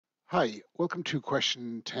Hi, welcome to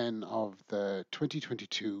question 10 of the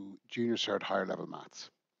 2022 Junior Cert Higher Level Maths.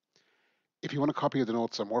 If you want a copy of the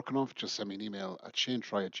notes I'm working off, just send me an email at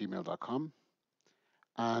shanetry@gmail.com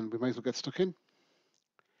and we might as well get stuck in.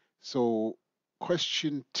 So,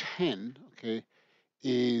 question 10, okay,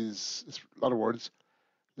 is it's a lot of words.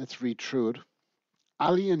 Let's read through it.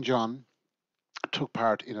 Ali and John took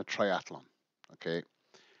part in a triathlon, okay,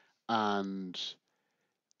 and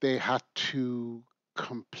they had to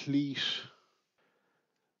complete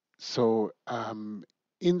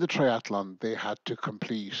in the triathlon, they had to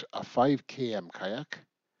complete a 5 km kayak,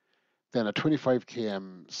 then a 25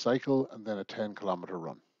 km cycle, and then a 10-kilometer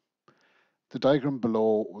run. The diagram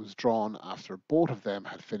below was drawn after both of them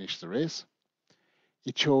had finished the race.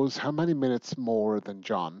 It shows how many minutes more than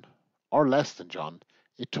John, or less than John,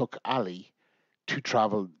 it took Ali to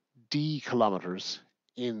travel D kilometers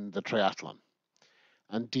in the triathlon.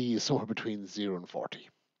 And D is somewhere between 0 and 40.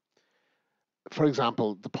 For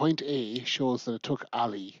example, the point A shows that it took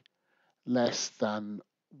Ali less than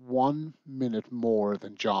 1 minute more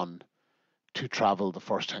than John to travel the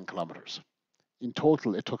first 10 kilometers. In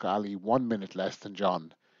total, it took Ali 1 minute less than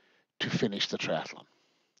John to finish the triathlon.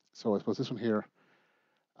 So I suppose this one here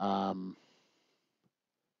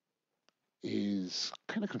is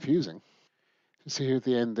kind of confusing. You see here at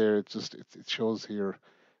the end there, it shows here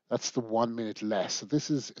that's the 1 minute less. So this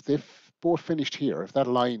is if they've both finished here, if that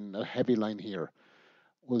line, a heavy line here,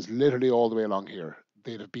 was literally all the way along here,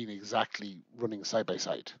 they'd have been exactly running side by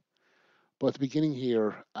side. But at the beginning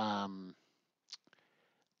here,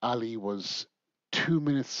 Ali was 2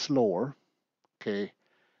 minutes slower. Okay,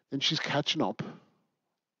 then she's catching up.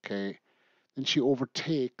 Okay, then she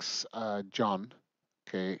overtakes John.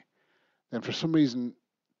 Okay, then for some reason,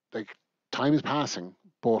 like time is passing,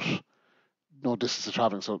 but no distance of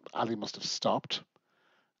traveling, so Ali must have stopped,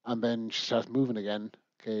 and then she starts moving again.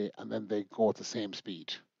 Okay, and then they go at the same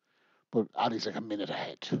speed, but Ali's like a minute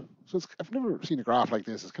ahead. So I've never seen a graph like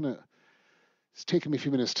this. It's taken me a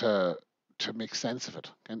few minutes to make sense of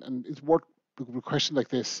it, and it's worth a question like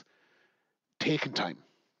this taking time.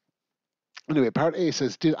 Anyway, part A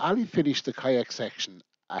says, did Ali finish the kayak section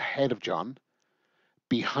ahead of John,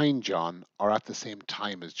 behind John, or at the same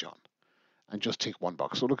time as John? And just take one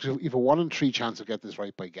box. So look, you have a 1 in 3 chance of getting this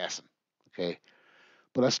right by guessing. Okay,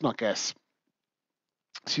 but let's not guess.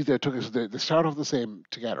 See, they start off the same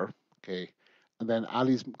together. Okay, and then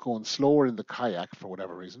Ali's going slower in the kayak for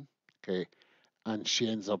whatever reason. Okay, and she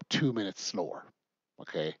ends up 2 minutes slower.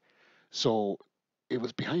 Okay, so it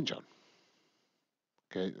was behind John.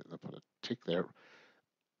 Okay, I'll put a tick there.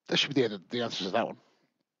 That should be the answer to that one.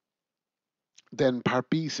 Then part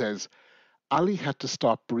B says, Ali had to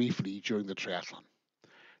stop briefly during the triathlon.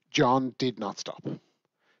 John did not stop.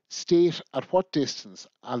 State at what distance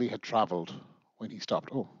Ali had travelled when he stopped.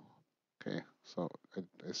 Oh, okay. So I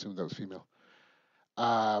assume that was female.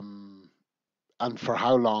 And for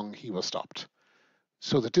how long he was stopped.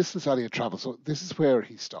 So the distance Ali had travelled. So this is where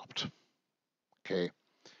he stopped. Okay.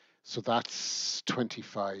 So that's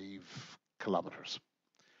 25 kilometers.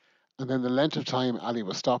 And then the length of time Ali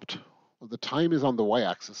was stopped. Well, the time is on the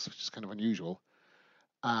y-axis, which is kind of unusual.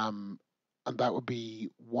 And that would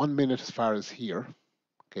be 1 minute as far as here,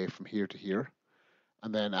 okay, from here to here,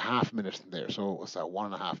 and then a half minute from there. So what's that,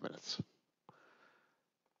 1.5 minutes?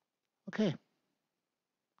 Okay,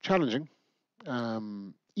 challenging.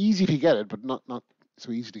 Easy to get it, but not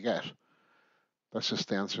so easy to get. That's just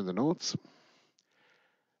the answer in the notes.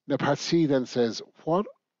 Now part C then says, what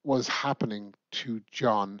was happening to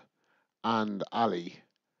John and Ali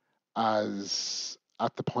as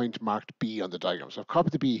at the point marked B on the diagram? So I've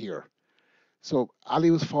copied the B here. So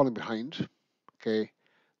Ali was falling behind, okay,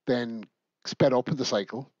 then sped up in the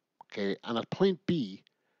cycle, okay, and at point B,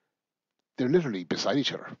 they're literally beside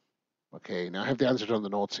each other. Okay, now I have the answer on the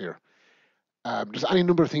notes here. There's any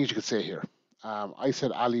number of things you could say here. I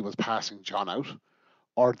said Ali was passing John out,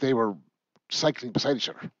 or they were cycling beside each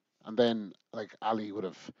other, and then like Ali would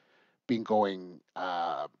have been going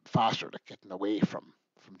faster, like getting away from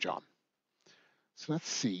John. So let's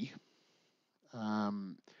see.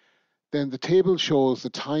 Then the table shows the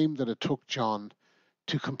time that it took John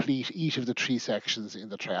to complete each of the 3 sections in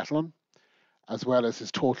the triathlon, as well as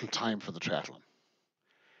his total time for the triathlon.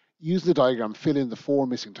 Use the diagram, fill in the 4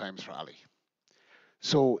 missing times for Ali.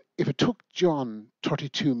 So if it took John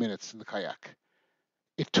 32 minutes in the kayak,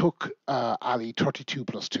 it took Ali 32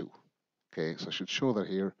 plus 2. Okay, so I should show that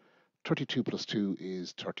here. 32 plus 2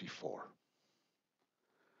 is 34.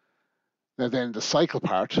 Now then the cycle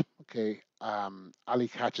part, okay, Ali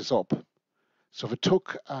catches up. So if it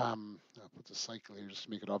took, I'll put the cycle here just to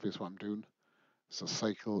make it obvious what I'm doing. So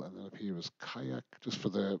cycle, and then up here is kayak, just for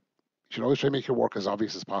the You should always try to make your work as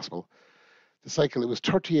obvious as possible. The cycle, it was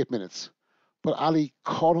 38 minutes, but Ali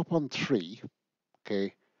caught up on 3,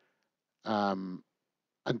 okay, and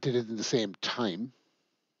did it in the same time.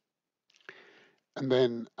 And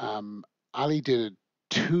then Ali did it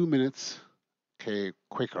 2 minutes, okay,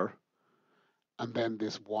 quicker, and then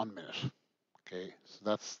this 1 minute, okay. So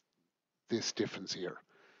that's this difference here.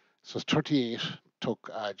 So it's 38 took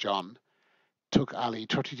John, took Ali.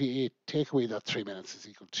 38, take away that 3 minutes is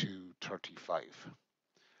equal to 35.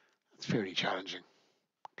 It's fairly challenging,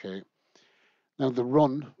 okay. Now the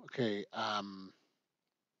run, okay,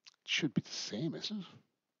 should be the same, isn't it?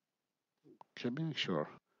 Should be sure.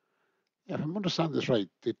 Yeah, if I'm understanding this right,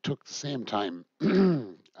 they took the same time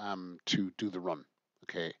to do the run.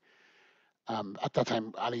 Okay. At that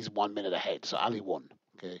time, Ali's 1 minute ahead, so Ali won.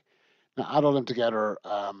 Okay. Now add all them together.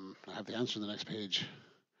 I have the answer on the next page.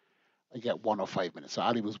 I get 105 minutes. So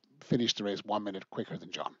Ali was finished the race 1 minute quicker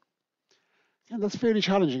than John. Yeah, that's fairly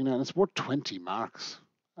challenging now, and it's worth 20 marks.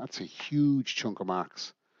 That's a huge chunk of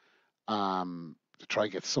marks to try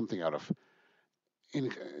and get something out of.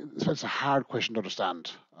 It's a hard question to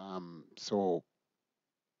understand. So,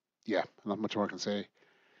 yeah, not much more I can say.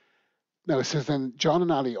 Now it says then John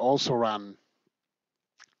and Ali also ran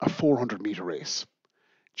a 400-meter race.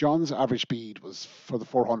 John's average speed was for the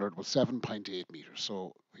 400 was 7.8 meters.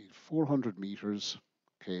 So 400 meters,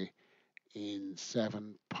 okay, in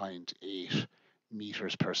 7.8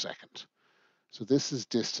 meters per second. So this is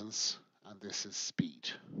distance and this is speed.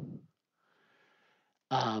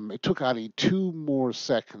 It took Ali 2 more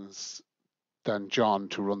seconds than John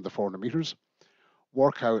to run the 400 meters.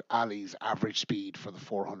 Work out Ali's average speed for the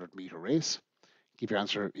 400-meter race. Give your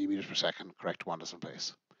answer in meters per second. Correct one decimal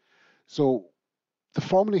place. So the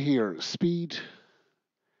formula here, speed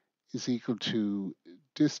is equal to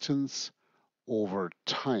distance over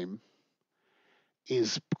time,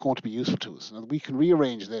 is going to be useful to us. Now we can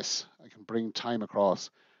rearrange this. I can bring time across,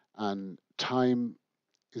 and time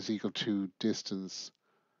is equal to distance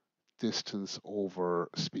over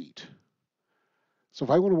speed. So if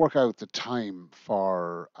I want to work out the time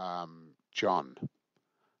for John,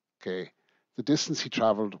 okay, the distance he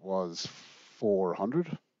traveled was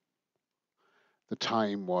 400. The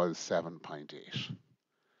time was 7.8.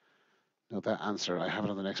 Now that answer, I have it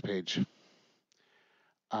on the next page.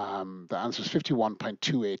 The answer is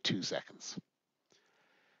 51.282 seconds.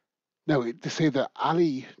 Now they say that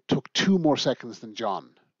Ali took 2 more seconds than John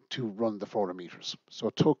to run the 400 meters. So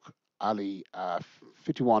it took Ali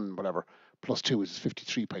 51 whatever plus 2, which is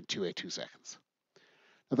 53.282 seconds.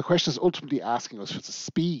 Now the question is ultimately asking us for the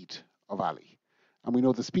speed of Ali. And we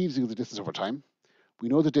know the speed is equal to the distance over time. We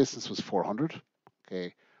know the distance was 400.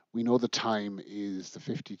 Okay. We know the time is the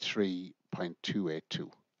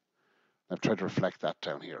 53.282. I've tried to reflect that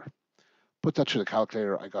down here. Put that through the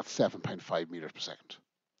calculator, I got 7.5 meters per second,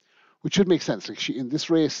 which should make sense. Like in this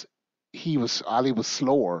race, Ali was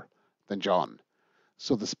slower than John,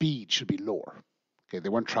 so the speed should be lower. Okay, they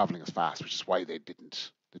weren't traveling as fast, which is why they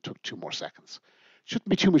didn't. They took 2 more seconds. Shouldn't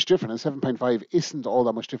be too much different, and 7.5 isn't all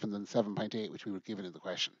that much different than 7.8, which we were given in the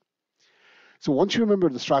question. So once you remember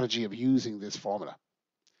the strategy of using this formula,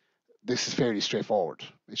 this is fairly straightforward.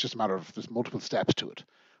 It's just a matter of there's multiple steps to it,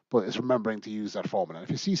 but it's remembering to use that formula. And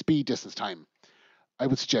if you see speed, distance, time, I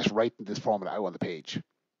would suggest writing this formula out on the page.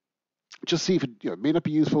 Just see if it may not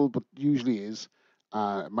be useful, but usually is.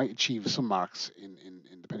 It might achieve some marks in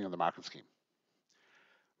depending on the marking scheme.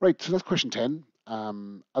 Right, so that's question 10.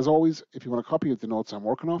 As always, if you want a copy of the notes I'm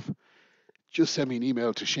working off, just send me an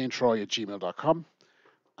email to shanetroy@gmail.com,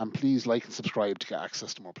 and please like and subscribe to get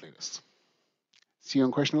access to more playlists. See you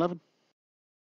on question 11.